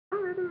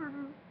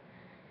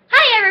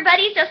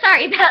everybody, so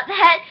sorry about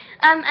that.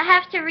 I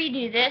have to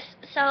redo this.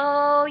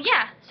 So,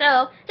 yeah.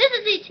 So, this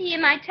is the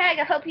TMI tag.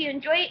 I hope you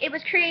enjoy it. It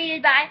was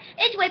created by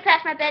It's Way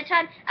Past My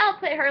Bedtime. I'll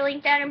put her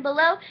link down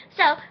below.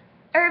 So,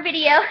 her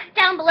video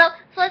down below.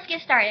 So, let's get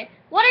started.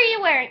 What are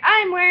you wearing?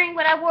 I'm wearing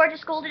what I wore to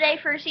school today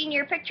for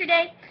senior picture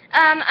day.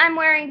 I'm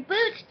wearing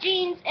boots,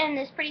 jeans, and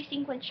this pretty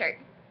sequin shirt.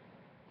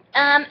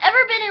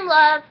 Ever been in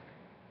love?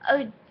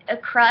 A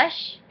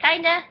crush?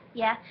 Kinda?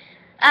 Yeah.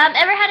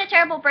 Ever had a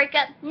terrible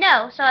breakup?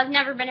 No, so I've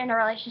never been in a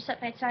relationship,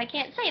 so I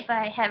can't say if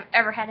I have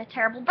ever had a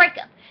terrible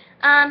breakup.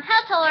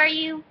 How tall are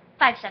you?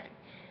 5'7".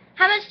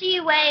 How much do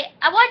you weigh?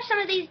 I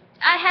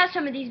have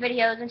some of these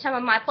videos in some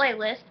of my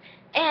playlists,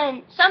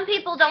 and some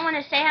people don't want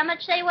to say how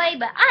much they weigh,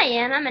 but I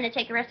am. I'm going to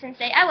take a risk and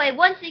say I weigh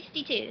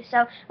 162.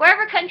 So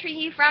wherever country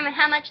you're from and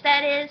how much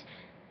that is,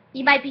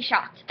 you might be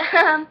shocked.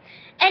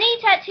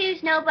 Any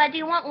tattoos? No, but I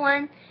do want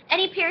one.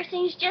 Any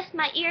piercings? Just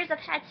my ears. I've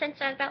had since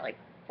I was about like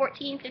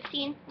 14,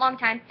 15, long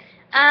time.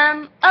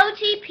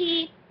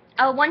 OTP,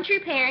 One True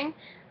Pairing.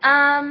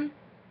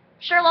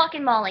 Sherlock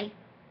and Molly.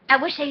 I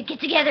wish they'd get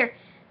together.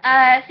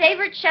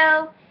 Favorite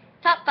show,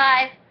 top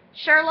 5.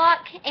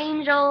 Sherlock,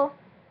 Angel,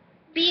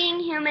 Being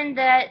Human,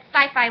 the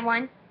sci-fi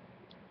one.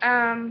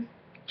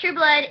 True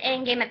Blood,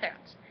 and Game of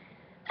Thrones.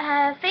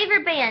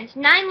 Favorite bands,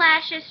 9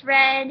 Lashes,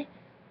 Red,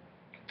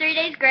 3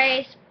 Days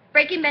Grace,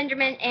 Breaking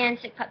Benjamin, and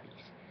Sick Puppies.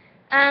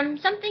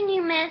 Something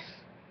you miss?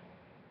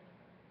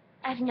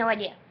 I have no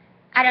idea.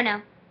 I don't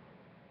know.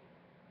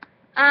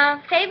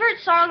 Favorite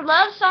song,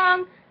 love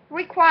song,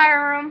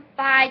 Require 'em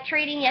by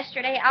Trading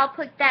Yesterday. I'll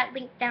put that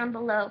link down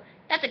below.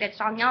 That's a good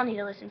song. Y'all need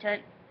to listen to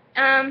it.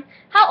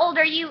 How old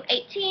are you?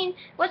 18.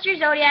 What's your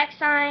zodiac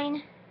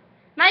sign?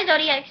 My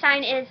zodiac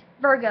sign is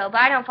Virgo,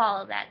 but I don't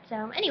follow that.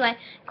 So anyway,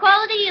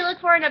 quality you look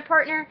for in a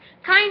partner,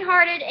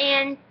 kind-hearted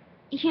and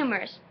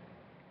humorous.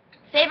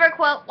 Favorite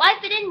quote, why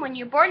fit in when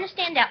you're born to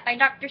stand out by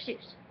Dr.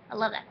 Seuss. I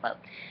love that quote.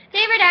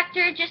 Favorite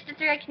actor, just the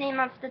 3 I can name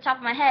off the top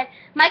of my head.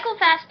 Michael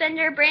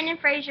Fassbender, Brandon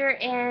Fraser,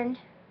 and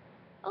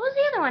what was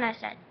the other one I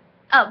said?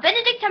 Oh,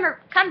 Benedict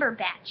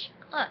Cumberbatch.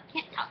 Ugh,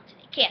 can't talk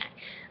today, can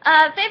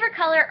I? Favorite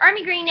color,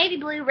 army green, navy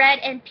blue, red,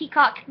 and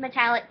peacock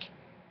metallic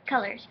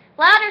colors.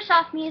 Loud or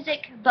soft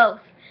music,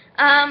 both.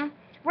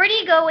 Where do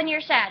you go when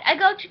you're sad? I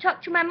go to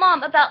talk to my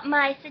mom about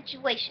my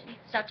situation.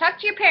 So talk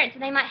to your parents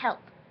and they might help.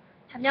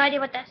 I have no idea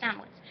what that sound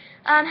was.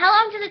 How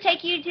long does it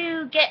take you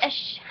to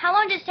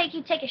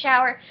take a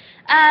shower?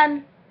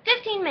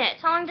 15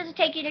 minutes. How long does it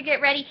take you to get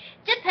ready?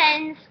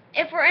 Depends.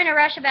 If we're in a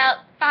rush,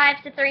 about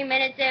 5 to 3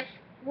 minutes. If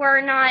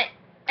we're not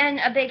in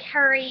a big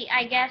hurry,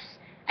 I guess.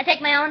 I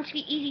take my own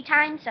easy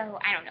time, so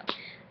I don't know.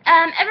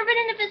 Ever been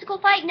in a physical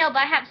fight? No, but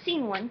I have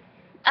seen one.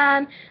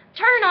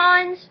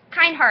 Turn-ons,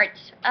 kind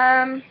hearts.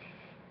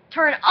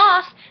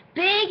 Turn-offs,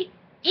 big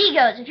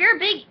egos.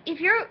 If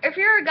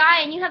you're a guy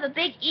and you have a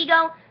big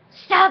ego,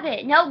 stop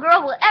it. No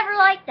girl will ever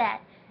like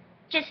that.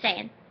 Just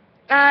saying.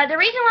 The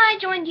reason why I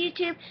joined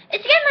YouTube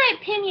is to get my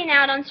opinion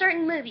out on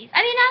certain movies.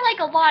 I mean, I like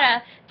a lot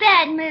of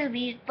bad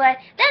movies, but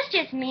that's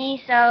just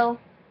me, so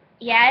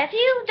yeah, if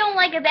you don't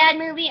like a bad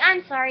movie,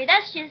 I'm sorry,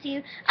 that's just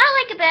you.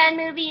 I like a bad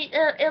movie,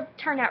 it'll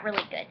turn out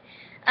really good.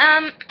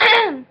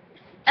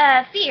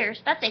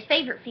 Fears, that's a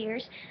favorite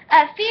fears.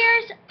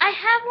 Fears, I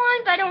have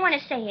one, but I don't want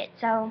to say it,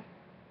 so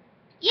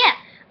yeah.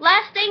 The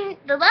last thing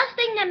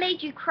that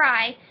made you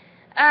cry,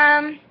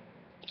 I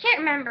can't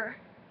remember.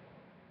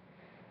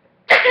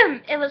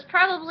 It was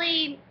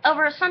probably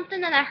over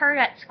something that I heard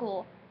at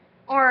school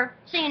or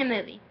seeing a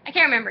movie. I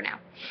can't remember now.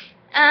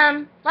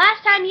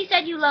 Last time you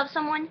said you love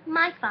someone,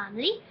 my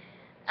family.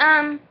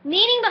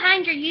 Meaning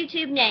behind your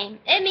YouTube name.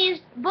 It means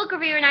Book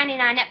Reviewer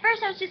 99. At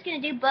first I was just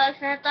going to do books,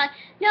 and I thought,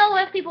 no,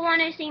 what if people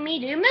want to see me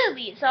do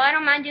movies? So I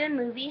don't mind doing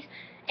movies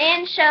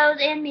and shows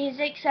and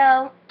music.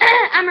 So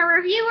I'm a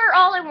reviewer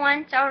all in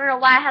one, so I don't know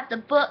why I have the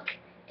book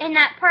in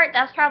that part.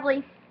 That was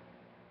probably,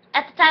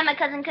 at the time my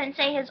cousin couldn't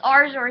say his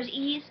R's or his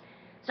E's.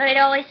 So it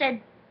always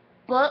said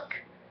book.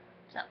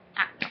 So,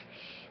 I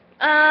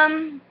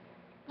don't know.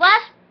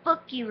 Last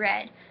book you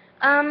read.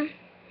 Probably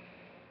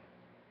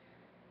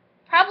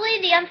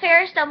The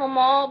Unfairest of Them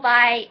All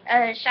by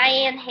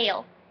Cheyenne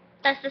Hale.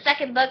 That's the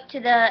second book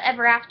to the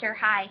Ever After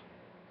High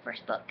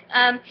first book.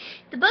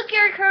 The book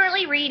you're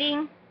currently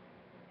reading,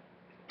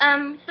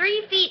 3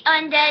 Feet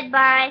Undead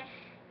by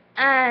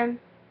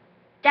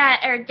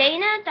Diana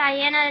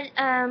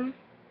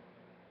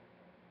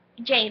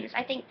James.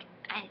 I think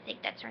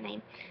that's her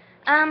name.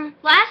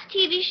 Last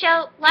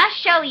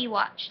show you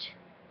watched.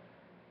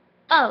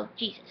 Oh,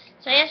 Jesus.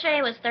 So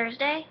yesterday was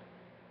Thursday.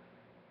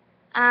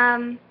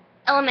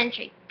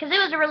 Elementary. Because it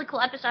was a really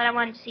cool episode. I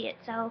wanted to see it.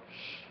 So,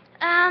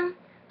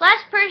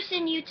 last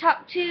person you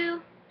talked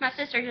to, my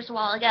sister just a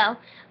while ago.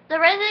 The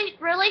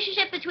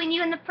relationship between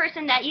you and the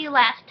person that you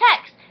last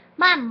text.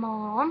 My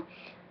mom.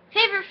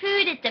 Favorite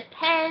food, it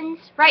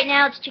depends. Right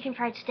now it's chicken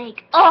fried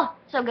steak. Oh,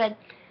 so good.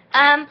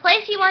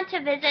 Place you want to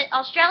visit,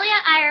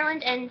 Australia,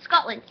 Ireland, and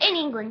Scotland, and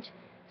England.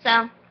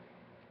 So,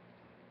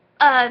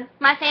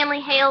 my family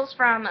hails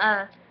from,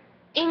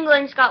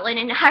 England, Scotland,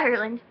 and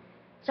Ireland.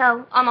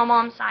 So, on my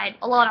mom's side,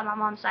 a lot on my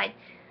mom's side.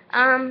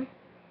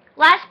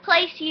 Last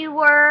place you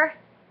were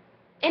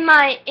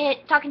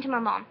talking to my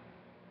mom.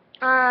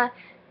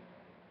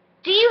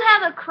 Do you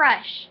have a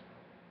crush?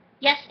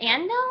 Yes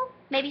and no?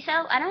 Maybe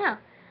so? I don't know.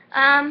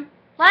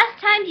 Last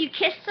time you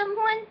kissed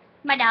someone?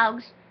 My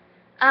dogs.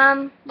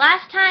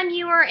 Last time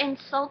you were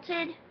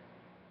insulted?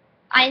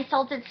 I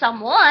insulted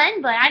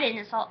someone, but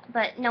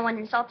but no one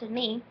insulted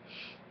me.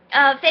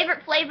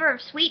 Favorite flavor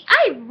of sweet?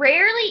 I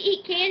rarely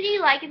eat candy.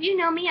 Like, if you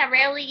know me, I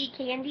rarely eat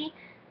candy.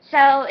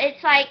 So,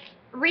 it's like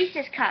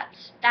Reese's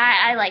Cups.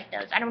 I like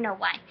those. I don't know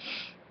why.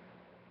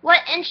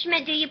 What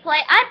instrument do you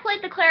play? I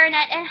played the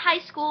clarinet in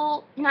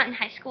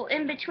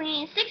in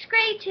between 6th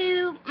grade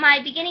to my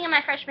beginning of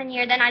my freshman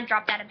year. Then I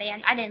dropped out of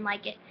band. I didn't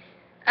like it.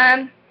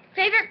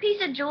 Favorite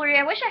piece of jewelry?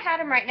 I wish I had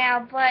them right now,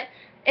 but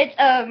it's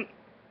a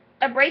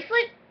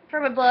bracelet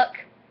from a book,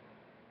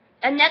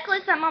 a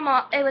necklace that my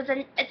mom.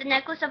 It's a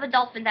necklace of a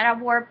dolphin that I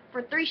wore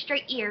for 3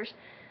 straight years.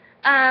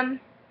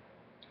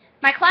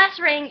 My class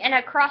ring and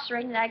a cross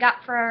ring that I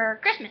got for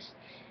Christmas.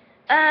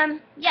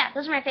 Yeah,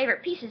 those are my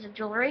favorite pieces of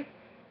jewelry.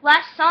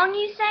 Last song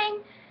you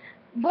sang?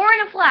 Born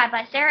to Fly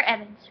by Sarah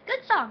Evans.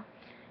 Good song.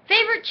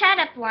 Favorite chat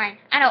up line?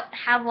 I don't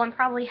have one.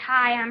 Probably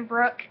hi, I'm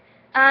Brooke.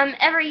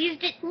 Ever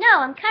used it? No,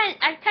 I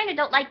kind of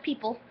don't like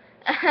people.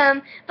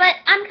 But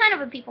I'm kind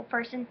of a people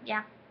person.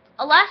 Yeah.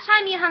 Last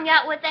time you hung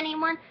out with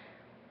anyone?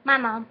 My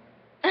mom.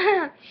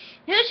 Who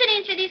should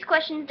answer these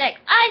questions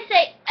next? I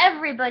say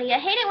everybody. I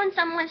hate it when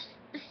someone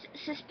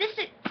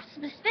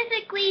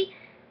specifically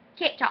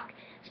can't talk.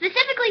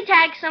 Specifically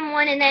tag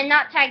someone and then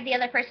not tag the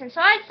other person.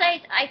 So I'd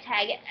say I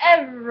tag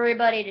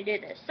everybody to do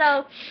this. So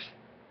I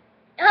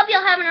hope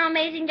y'all have an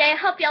amazing day. I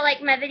hope y'all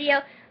like my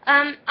video.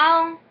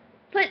 I'll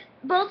put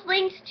both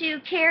links to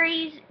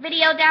Carrie's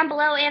video down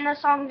below and the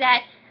song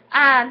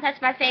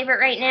that's my favorite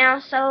right now.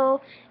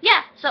 So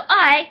yeah, so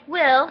I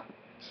will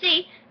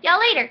see y'all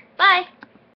later. Bye.